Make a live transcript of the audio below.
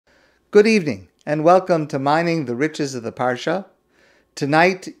Good evening, and welcome to Mining the Riches of the Parsha.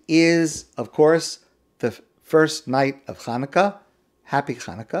 Tonight is, of course, the first night of Chanukah. Happy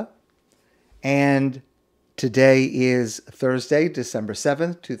Chanukah. And today is Thursday, December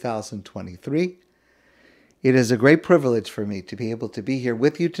 7th, 2023. It is a great privilege for me to be able to be here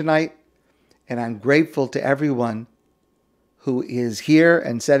with you tonight, and I'm grateful to everyone who is here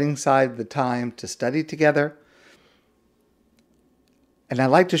and setting aside the time to study together. And I'd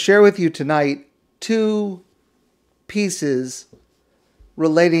like to share with you tonight two pieces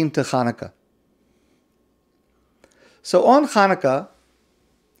relating to Chanukah. So on Chanukah,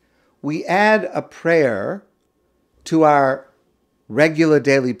 we add a prayer to our regular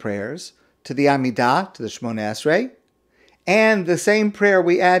daily prayers, to the Amidah, to the Shmona Esrei, and the same prayer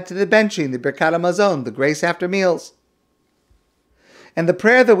we add to the benching, the Birkat HaMazon, the grace after meals. And the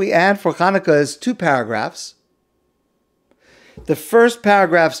prayer that we add for Chanukah is two paragraphs. The first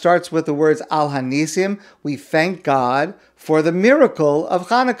paragraph starts with the words Al Hanisim. We thank God for the miracle of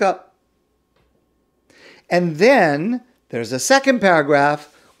Chanukah. And then there's a second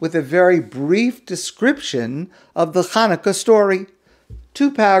paragraph with a very brief description of the Chanukah story.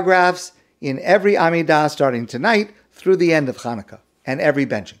 Two paragraphs in every Amidah starting tonight through the end of Chanukah and every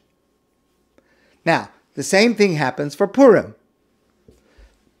benching. Now, the same thing happens for Purim.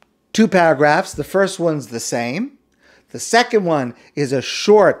 Two paragraphs. The first one's the same. The second one is a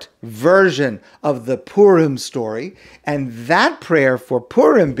short version of the Purim story, and that prayer for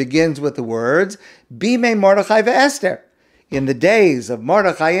Purim begins with the words, Bimei Mordechai ve'Esther. In the days of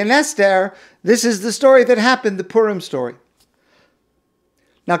Mordechai and Esther, this is the story that happened, the Purim story.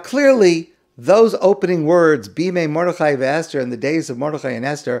 Now clearly, those opening words, Bimei Mordechai ve'Esther, in the days of Mordechai and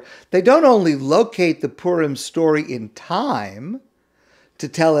Esther, they don't only locate the Purim story in time to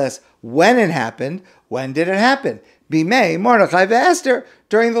tell us when it happened. When did it happen? Bimei Mordechai ve'Esther,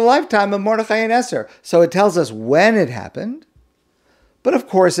 during the lifetime of Mordechai and Esther. So it tells us when it happened. But of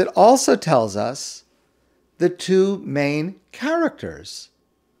course, it also tells us the two main characters.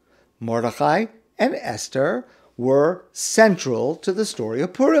 Mordechai and Esther were central to the story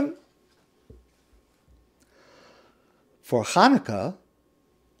of Purim. For Chanukah,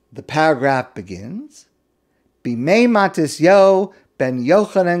 the paragraph begins, Bimei Matityahu ben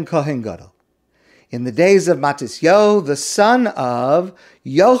Yochanan Kohein Gadol. In the days of Matityahu, the son of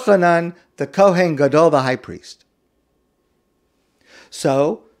Yochanan, the Kohein Gadol, the high priest.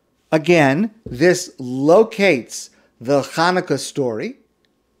 So, again, this locates the Chanukah story.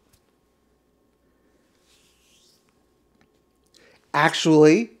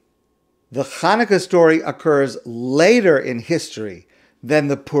 Actually, the Chanukah story occurs later in history than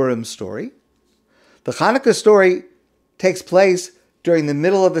the Purim story. The Chanukah story takes place during the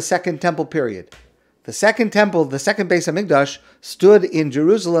middle of the Second Temple period. The second temple, the second Beis HaMikdash, stood in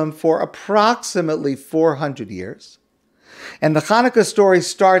Jerusalem for approximately 400 years. And the Chanukah story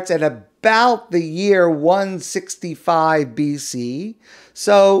starts at about the year 165 BC.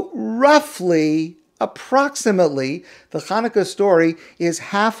 So roughly, approximately, the Chanukah story is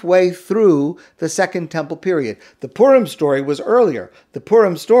halfway through the Second Temple period. The Purim story was earlier. The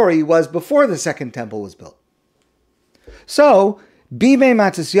Purim story was before the Second Temple was built. So, Bimei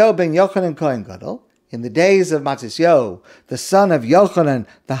Matityahu ben Yochanan Kohein Gadol, in the days of Matityahu, the son of Yochanan,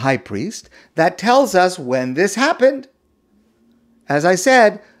 the high priest, that tells us when this happened. As I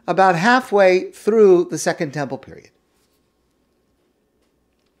said, about halfway through the Second Temple period.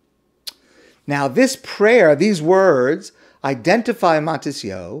 Now, this prayer, these words, identify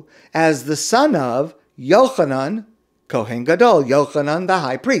Matityahu as the son of Yochanan Kohein Gadol, Yochanan, the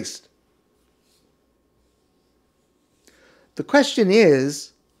high priest. The question is,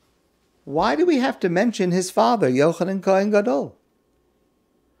 why do we have to mention his father, Yochanan Kohein Gadol?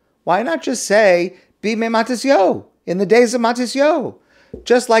 Why not just say, Bimei Matityahu, in the days of Matityahu?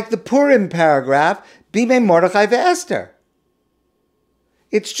 Just like the Purim paragraph, Bimei Mordechai ve'Esther.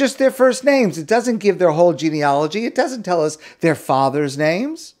 It's just their first names. It doesn't give their whole genealogy. It doesn't tell us their father's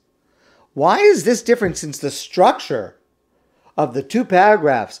names. Why is this different, since the structure of the two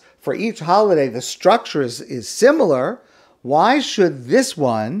paragraphs for each holiday, the structure is similar? Why should this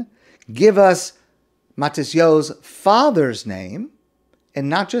one give us Matityahu's father's name and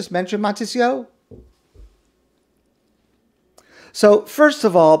not just mention Matityahu? So first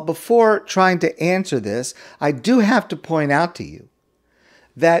of all, before trying to answer this, I do have to point out to you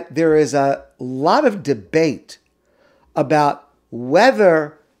that there is a lot of debate about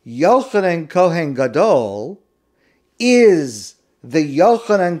whether Yochanan Kohein Gadol is the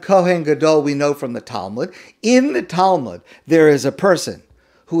Yochanan Kohein Gadol we know from the Talmud. In the Talmud, there is a person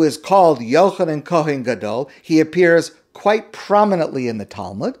who is called Yochanan Kohein Gadol. He appears quite prominently in the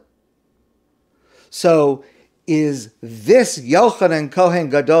Talmud. So is this Yochanan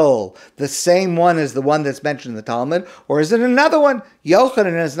Kohein Gadol the same one as the one that's mentioned in the Talmud? Or is it another one?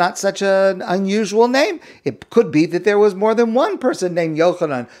 Yochanan is not such an unusual name. It could be that there was more than one person named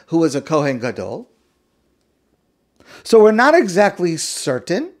Yochanan who was a Kohen Gadol. So we're not exactly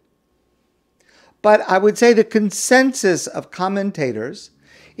certain, but I would say the consensus of commentators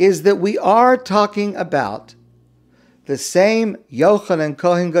is that we are talking about the same Yochanan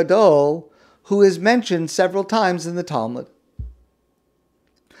Kohein Gadol who is mentioned several times in the Talmud.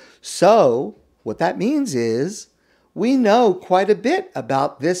 So, what that means is, we know quite a bit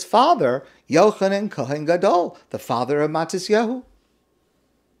about this father, Yochanan Kohein Gadol, the father of Matityahu.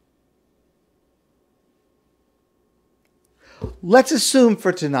 Let's assume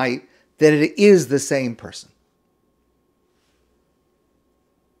for tonight that it is the same person.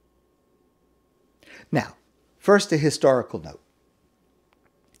 Now, first a historical note.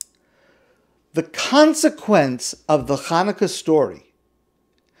 The consequence of the Chanukah story,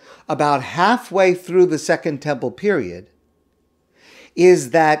 about halfway through the Second Temple period,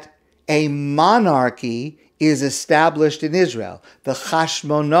 is that a monarchy is established in Israel. The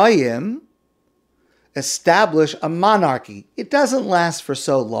Hashmonaim establish a monarchy. It doesn't last for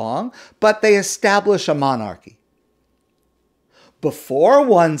so long, but they establish a monarchy. Before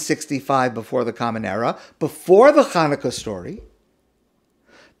 165, before the Common Era, before the Chanukah story,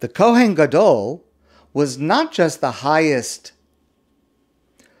 the Kohen Gadol was not just the highest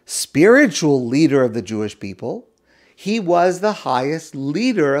spiritual leader of the Jewish people, he was the highest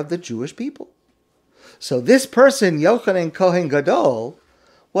leader of the Jewish people. So this person, Yochanan Kohein Gadol,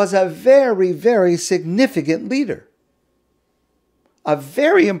 was a very, very significant leader. A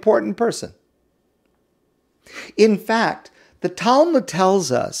very important person. In fact, the Talmud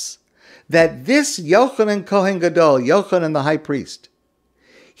tells us that this Yochanan Kohein Gadol, Yochanan the high priest,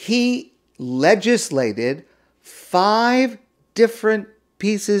 he legislated 5 different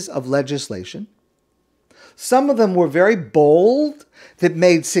pieces of legislation. Some of them were very bold, that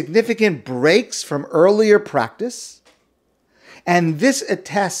made significant breaks from earlier practice. And this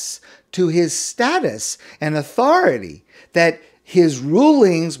attests to his status and authority, that his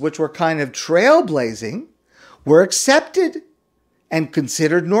rulings, which were kind of trailblazing, were accepted and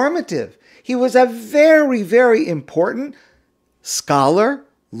considered normative. He was a very, very important scholar,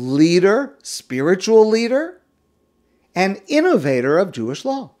 leader, spiritual leader, and innovator of Jewish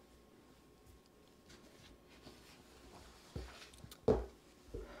law.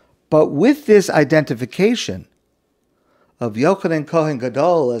 But with this identification of Yochanan Kohein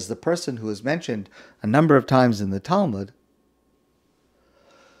Gadol as the person who is mentioned a number of times in the Talmud,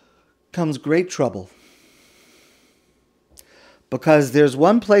 comes great trouble. Because there's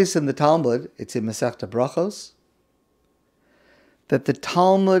one place in the Talmud, it's in Masechta Brachos, that the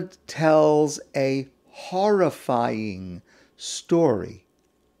Talmud tells a horrifying story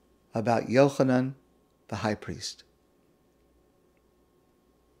about Yochanan, the high priest.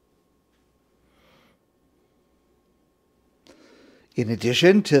 In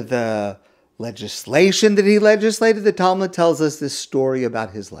addition to the legislation that he legislated, the Talmud tells us this story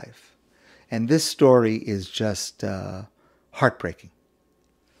about his life. And this story is just heartbreaking.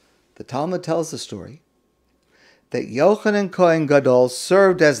 The Talmud tells the story that Yochanan Kohein Gadol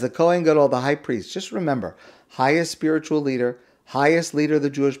served as the Kohen Gadol, the high priest. Just remember, highest spiritual leader, highest leader of the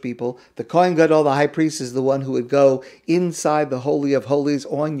Jewish people. The Kohen Gadol, the high priest, is the one who would go inside the Holy of Holies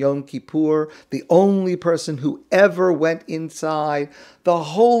on Yom Kippur, the only person who ever went inside the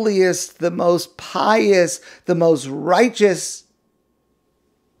holiest, the most pious, the most righteous.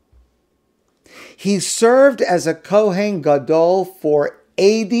 He served as a Kohen Gadol for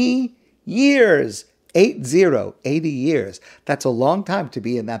 80 years. 80 years. That's a long time to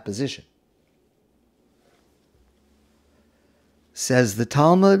be in that position. Says the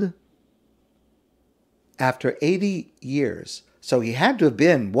Talmud, after 80 years, so he had to have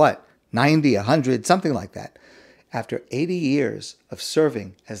been, 90, 100, something like that. After 80 years of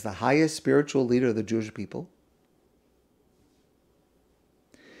serving as the highest spiritual leader of the Jewish people,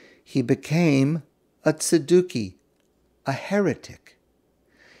 he became a tzeduki, a heretic.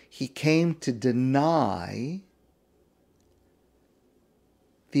 He came to deny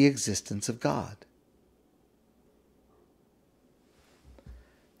the existence of God.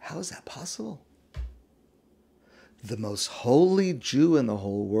 How is that possible? The most holy Jew in the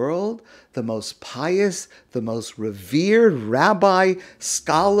whole world, the most pious, the most revered rabbi,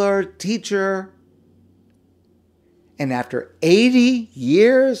 scholar, teacher. And after 80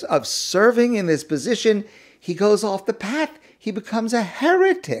 years of serving in this position, he goes off the path. He becomes a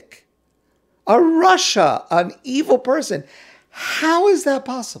heretic, a Rasha, an evil person. How is that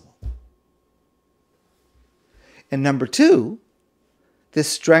possible? And number two, this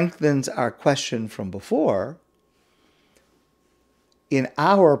strengthens our question from before. In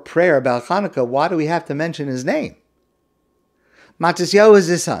our prayer about Chanukah, why do we have to mention his name? Matityahu is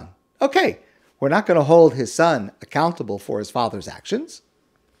his son. Okay, we're not going to hold his son accountable for his father's actions.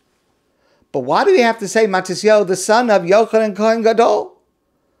 But why do we have to say Matityahu, the son of Yochanan Kohein Gadol?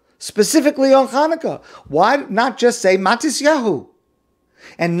 Specifically on Chanukah. Why not just say Matityahu?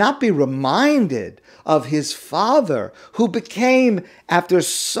 And not be reminded of his father, who became, after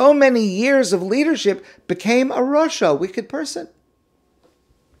so many years of leadership, became a Rasha, wicked person.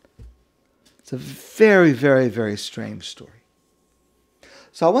 It's a very, very, very strange story.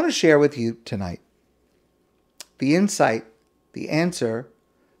 So I want to share with you tonight the insight, the answer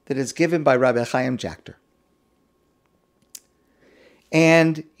that is given by Rabbi Chaim Jachter.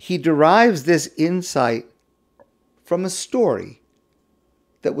 And he derives this insight from a story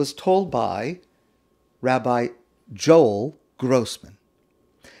that was told by Rabbi Joel Grossman.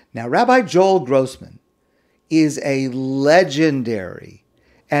 Now, Rabbi Joel Grossman is a legendary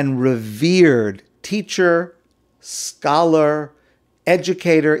and revered teacher, scholar,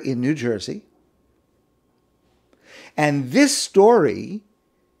 educator in New Jersey. And this story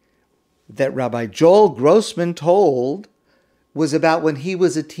that Rabbi Joel Grossman told was about when he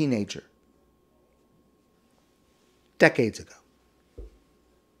was a teenager, decades ago.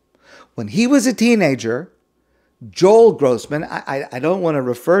 When he was a teenager, Joel Grossman, I don't want to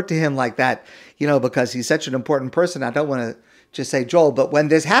refer to him like that, because he's such an important person. I don't want to just say Joel, but when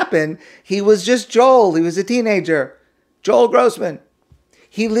this happened, he was just Joel. He was a teenager. Joel Grossman.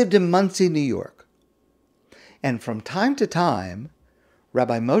 He lived in Monsey, New York. And from time to time,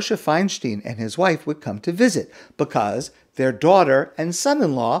 Rabbi Moshe Feinstein and his wife would come to visit because their daughter and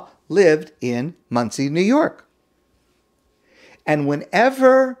son-in-law lived in Monsey, New York. And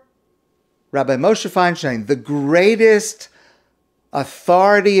whenever Rabbi Moshe Feinstein, the greatest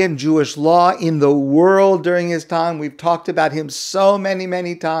authority in Jewish law in the world during his time, we've talked about him so many,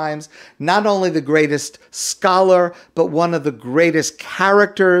 many times, not only the greatest scholar, but one of the greatest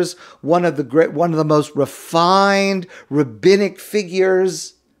characters, one of the most refined rabbinic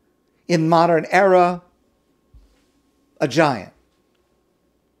figures in modern era, a giant.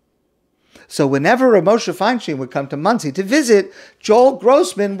 So whenever Moshe Feinstein would come to Monsey to visit, Joel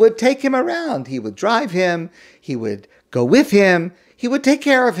Grossman would take him around. He would drive him. He would go with him. He would take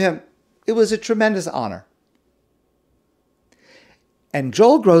care of him. It was a tremendous honor. And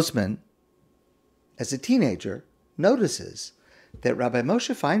Joel Grossman, as a teenager, notices that Rabbi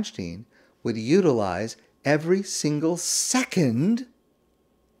Moshe Feinstein would utilize every single second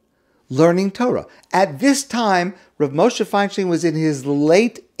learning Torah. At this time, Rabbi Moshe Feinstein was in his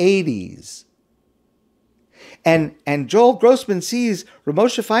late 80s. And Joel Grossman sees Rabbi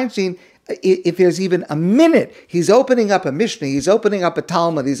Moshe Feinstein, if there's even a minute, he's opening up a Mishnah, he's opening up a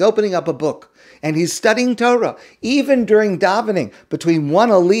Talmud, he's opening up a book, and he's studying Torah. Even during davening, between one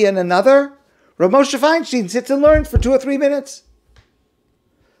aliyah and another, Rabbi Moshe Feinstein sits and learns for 2 or 3 minutes.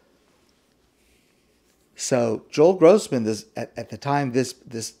 So Joel Grossman, at the time,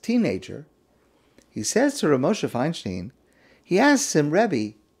 this teenager, he says to Rabbi Moshe Feinstein, he asks him,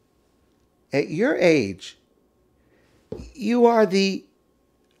 Rebbe, at your age, you are the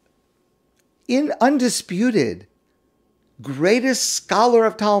undisputed greatest scholar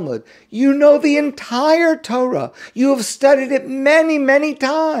of Talmud. You know the entire Torah. You have studied it many, many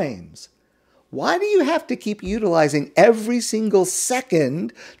times. Why do you have to keep utilizing every single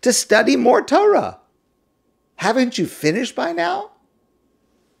second to study more Torah? Haven't you finished by now?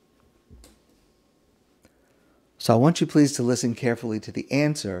 So I want you please to listen carefully to the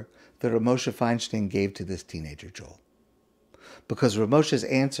answer that Rav Moshe Feinstein gave to this teenager, Joel. Because Rav Moshe's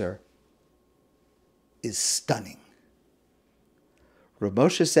answer is stunning. Rav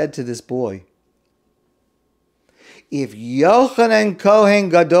Moshe said to this boy, if Yochanan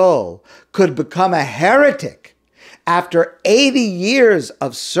Kohein Gadol could become a heretic after 80 years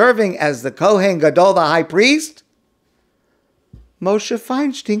of serving as the Kohen Gadol, the high priest, Moshe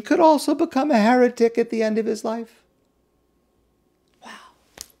Feinstein could also become a heretic at the end of his life. Wow.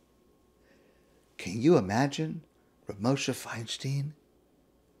 Can you imagine Rav Moshe Feinstein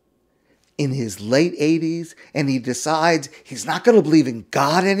in his late 80s and he decides he's not going to believe in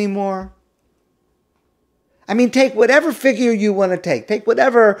God anymore? I mean, take whatever figure you want to take. Take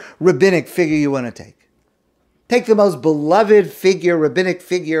whatever rabbinic figure you want to take. Take the most beloved figure, rabbinic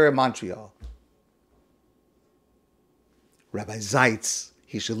figure in Montreal. Rabbi Zeitz,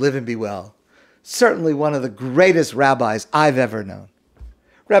 he should live and be well. Certainly one of the greatest rabbis I've ever known.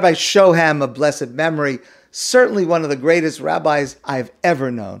 Rabbi Shoham of blessed memory, certainly one of the greatest rabbis I've ever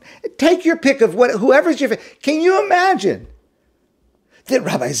known. Take your pick of whoever's your favorite. Can you imagine that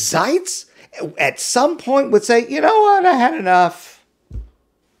Rabbi Zeitz at some point would say, you know what, I had enough.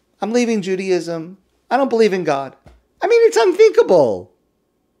 I'm leaving Judaism. I don't believe in God. I mean, it's unthinkable.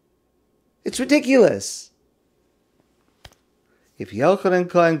 It's ridiculous. If Yochanan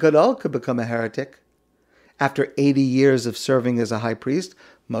Kohein Gadol could become a heretic after 80 years of serving as a high priest,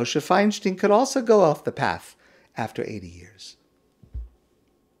 Moshe Feinstein could also go off the path after 80 years.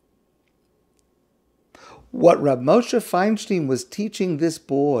 What Rabbi Moshe Feinstein was teaching this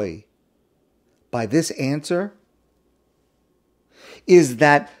boy by this answer is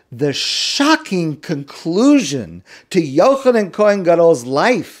that the shocking conclusion to Yochanan Kohein Gadol's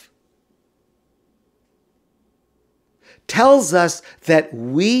life tells us that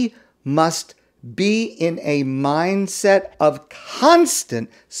we must be in a mindset of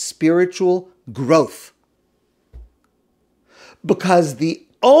constant spiritual growth. Because the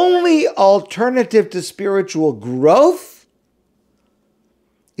only alternative to spiritual growth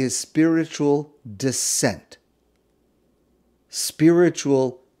is spiritual descent,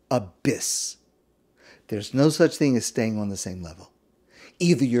 spiritual abyss. There's no such thing as staying on the same level.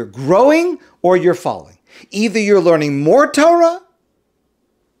 Either you're growing or you're falling. Either you're learning more Torah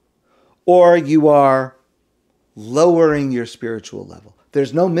or you are lowering your spiritual level.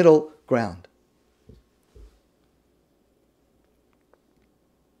 There's no middle ground.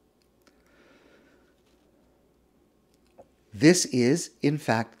 This is, in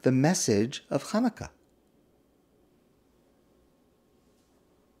fact, the message of Chanukah.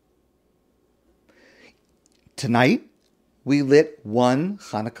 Tonight, we lit one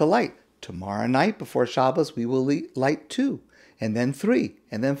Chanukah light. Tomorrow night, before Shabbos, we will light 2, and then 3,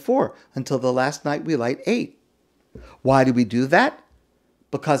 and then 4, until the last night we light 8. Why do we do that?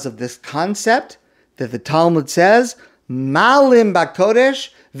 Because of this concept that the Talmud says, Malim Bakodesh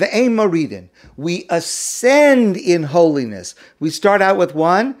ve'ein moridin. We ascend in holiness. We start out with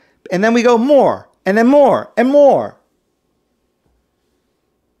 1, and then we go more, and then more, and more.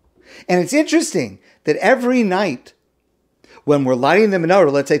 And it's interesting that every night, when we're lighting the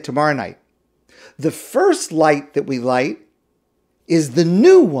menorah, let's say tomorrow night, the first light that we light is the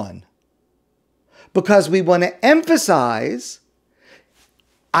new one. Because we want to emphasize,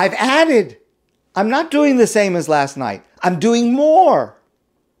 I've added. I'm not doing the same as last night. I'm doing more.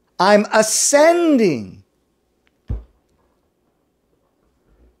 I'm ascending.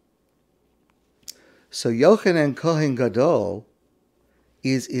 So Yochanan Kohein Gadol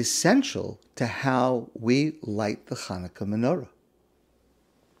is essential to how we light the Chanukah menorah.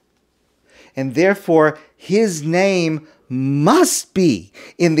 And therefore, his name must be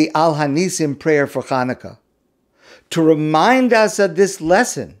in the Al Hanisim prayer for Chanukah to remind us of this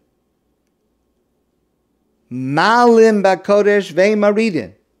lesson. Malim Bakodesh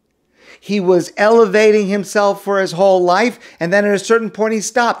ve'maridin. He was elevating himself for his whole life, and then at a certain point he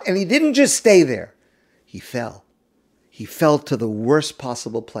stopped, and he didn't just stay there. He fell. He fell to the worst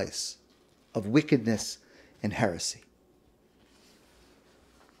possible place of wickedness and heresy.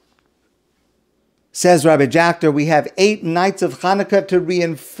 Says Rabbi Jachter, we have 8 nights of Chanukah to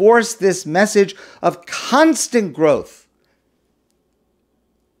reinforce this message of constant growth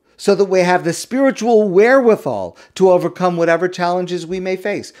so that we have the spiritual wherewithal to overcome whatever challenges we may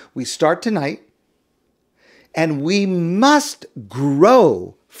face. We start tonight, and we must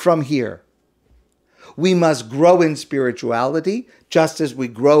grow from here. We must grow in spirituality, just as we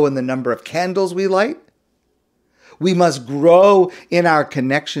grow in the number of candles we light. We must grow in our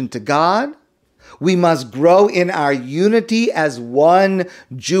connection to God. We must grow in our unity as one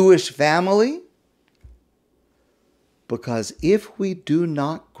Jewish family. Because if we do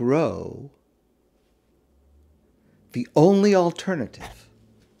not grow, the only alternative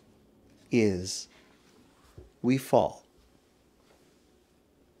is we fall.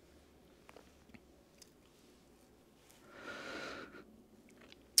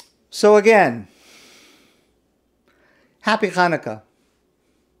 So again, happy Hanukkah.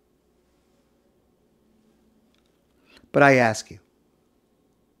 But I ask you,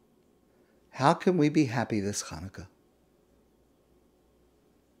 how can we be happy this Hanukkah?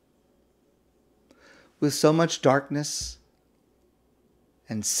 With so much darkness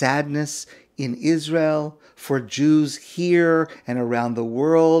and sadness in Israel, for Jews here and around the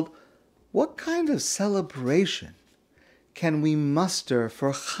world, what kind of celebration can we muster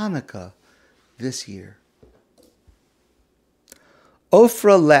for Hanukkah this year?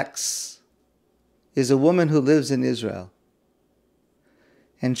 Ofra Lex is a woman who lives in Israel,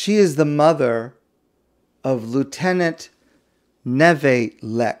 and she is the mother of Lieutenant Neve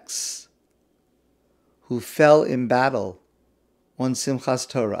Lex, who fell in battle on Simchas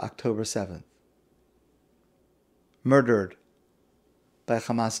Torah, October 7th, murdered by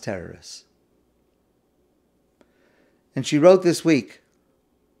Hamas terrorists. And she wrote this week,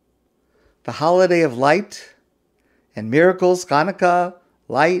 the holiday of light and miracles, Chanukah,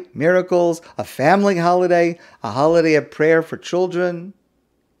 light, miracles, a family holiday, a holiday of prayer for children,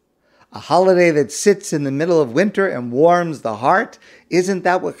 a holiday that sits in the middle of winter and warms the heart. Isn't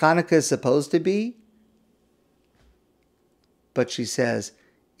that what Chanukah is supposed to be? But she says,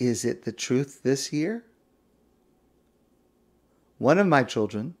 is it the truth this year? One of my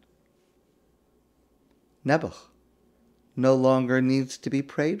children, Nebuch, no longer needs to be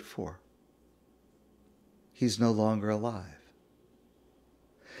prayed for. He's no longer alive.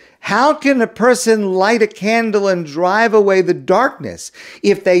 How can a person light a candle and drive away the darkness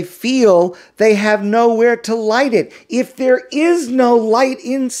if they feel they have nowhere to light it, if there is no light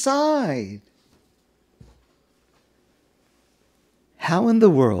inside? How in the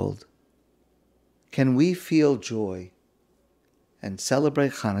world can we feel joy and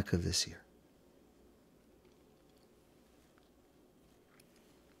celebrate Chanukah this year?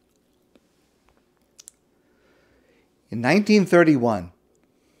 In 1931,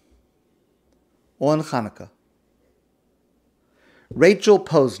 on Chanukah, Rachel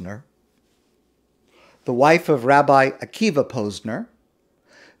Posner, the wife of Rabbi Akiva Posner,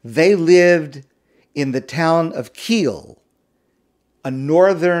 they lived in the town of Kiel, a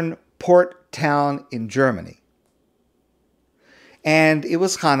northern port town in Germany. And it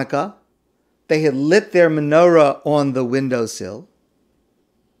was Chanukah. They had lit their menorah on the windowsill.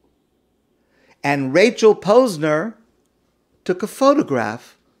 And Rachel Posner took a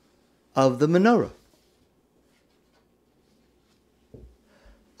photograph of the menorah.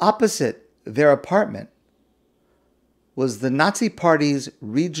 Opposite their apartment was the Nazi Party's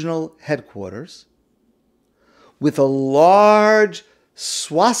regional headquarters with a large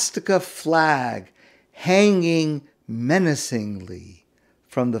swastika flag hanging menacingly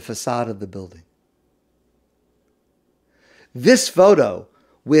from the facade of the building. This photo,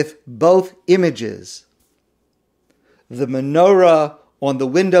 with both images, the menorah on the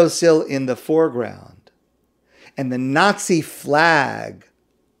windowsill in the foreground and the Nazi flag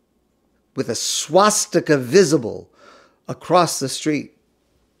with a swastika visible across the street.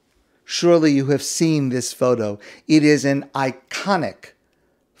 Surely you have seen this photo. It is an iconic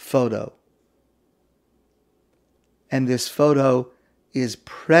photo. And this photo is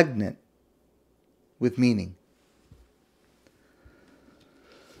pregnant with meaning.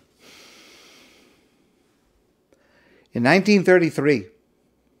 In 1933,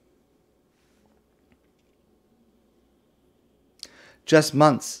 just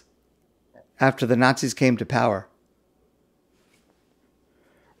months after the Nazis came to power,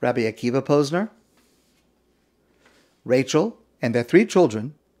 Rabbi Akiva Posner, Rachel, and their 3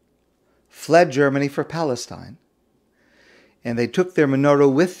 children fled Germany for Palestine, and they took their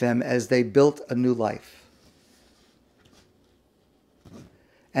menorah with them as they built a new life.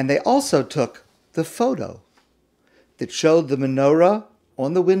 And they also took the photo that showed the menorah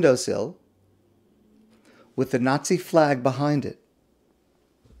on the windowsill with the Nazi flag behind it.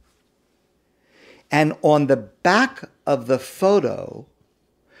 And on the back of the photo,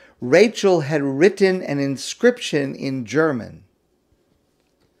 Rachel had written an inscription in German.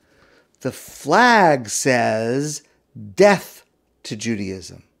 The flag says, "Death to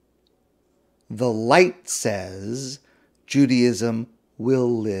Judaism." The light says, "Judaism will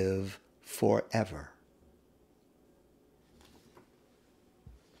live forever."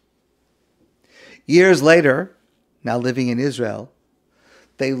 Years later, now living in Israel,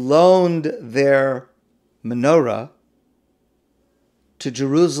 they loaned their menorah to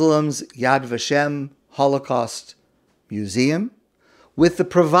Jerusalem's Yad Vashem Holocaust Museum with the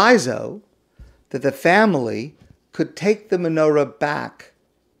proviso that the family could take the menorah back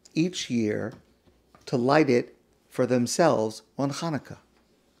each year to light it for themselves on Chanukah.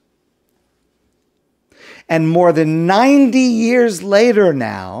 And more than 90 years later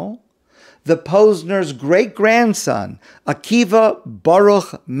now, the Posner's great-grandson, Akiva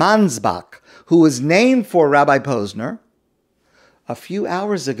Baruch Mansbach, who was named for Rabbi Posner, a few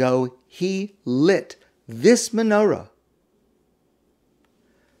hours ago, he lit this menorah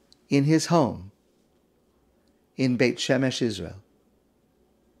in his home in Beit Shemesh, Israel.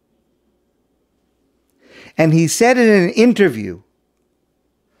 And he said in an interview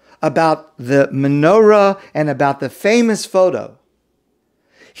about the menorah and about the famous photo,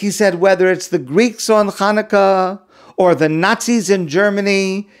 he said, whether it's the Greeks on Chanukah or the Nazis in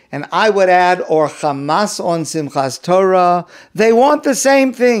Germany, and I would add, or Hamas on Simchas Torah, they want the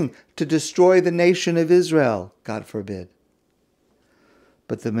same thing, to destroy the nation of Israel, God forbid.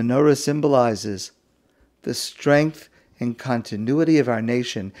 But the menorah symbolizes the strength and continuity of our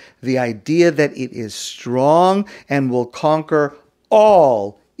nation, the idea that it is strong and will conquer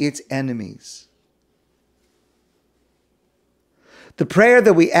all its enemies. The prayer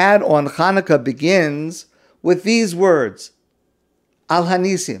that we add on Chanukah begins with these words, Al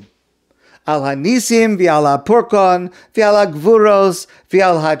Hanisim. Al Hanisim v'al ha'purkon v'al ha'gvuros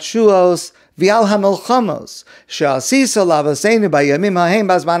v'al ha'tshuos v'al ha'milchamos she'asisa lavaseinu b'yamim ha'hem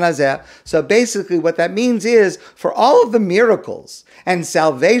b'zman hazeh. So basically what that means is, for all of the miracles and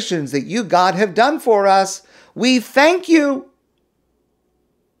salvations that you, God, have done for us, we thank you.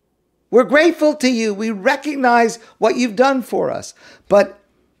 We're grateful to you. We recognize what you've done for us. But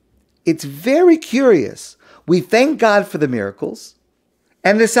it's very curious. We thank God for the miracles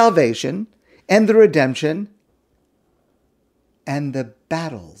and the salvation and the redemption and the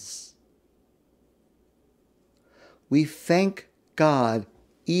battles. We thank God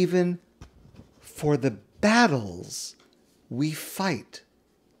even for the battles we fight.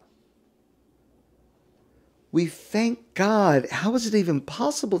 We thank God. How is it even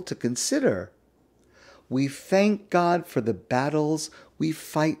possible to consider? We thank God for the battles we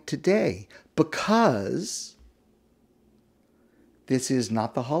fight today, because this is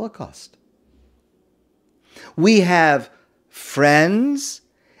not the Holocaust. We have friends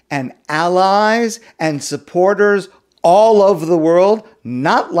and allies and supporters all over the world,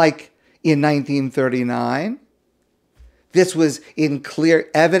 not like in 1939. This was in clear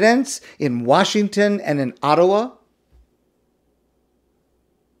evidence in Washington and in Ottawa.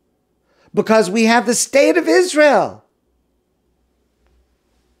 Because we have the state of Israel.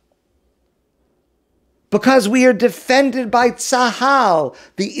 Because we are defended by Tzahal,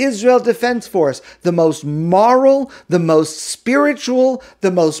 the Israel Defense Force, the most moral, the most spiritual,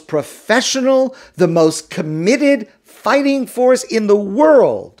 the most professional, the most committed fighting force in the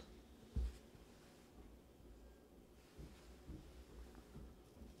world.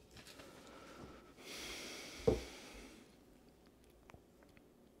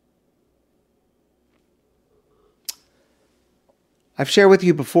 I've shared with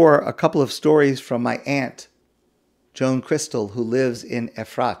you before a couple of stories from my aunt, Joan Crystal, who lives in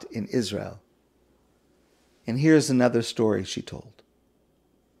Efrat in Israel. And here's another story she told.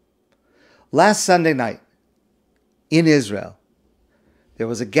 Last Sunday night in Israel, there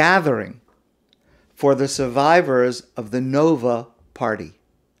was a gathering for the survivors of the Nova Party.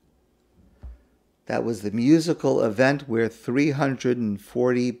 That was the musical event where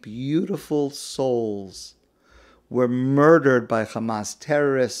 340 beautiful souls were murdered by Hamas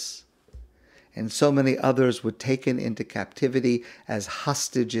terrorists, and so many others were taken into captivity as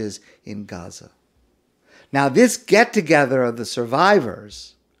hostages in Gaza. Now, this get-together of the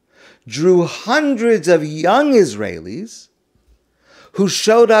survivors drew hundreds of young Israelis who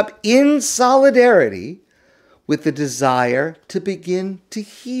showed up in solidarity with the desire to begin to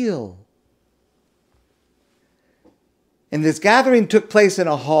heal. And this gathering took place in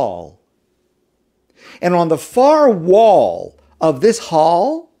a hall. And on the far wall of this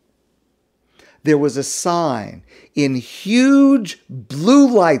hall, there was a sign in huge blue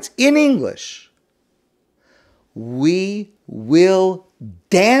lights in English. We will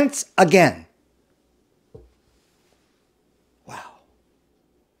dance again. Wow.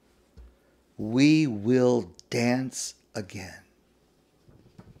 We will dance again.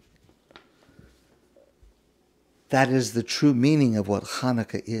 That is the true meaning of what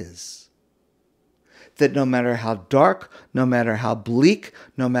Chanukah is. That no matter how dark, no matter how bleak,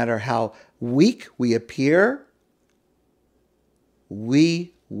 no matter how weak we appear,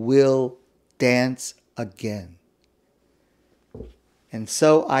 we will dance again. And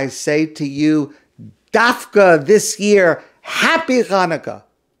so I say to you, Dafka this year, happy Chanukah.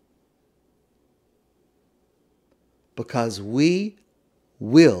 Because we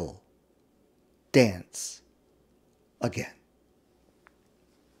will dance again.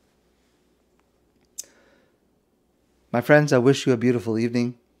 My friends, I wish you a beautiful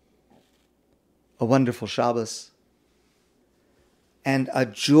evening, a wonderful Shabbos, and a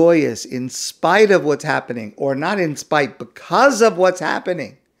joyous, in spite of what's happening, or not in spite, because of what's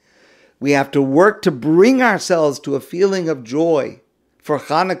happening. We have to work to bring ourselves to a feeling of joy for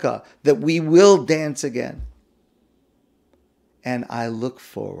Chanukah, that we will dance again. And I look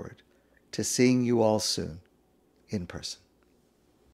forward to seeing you all soon in person.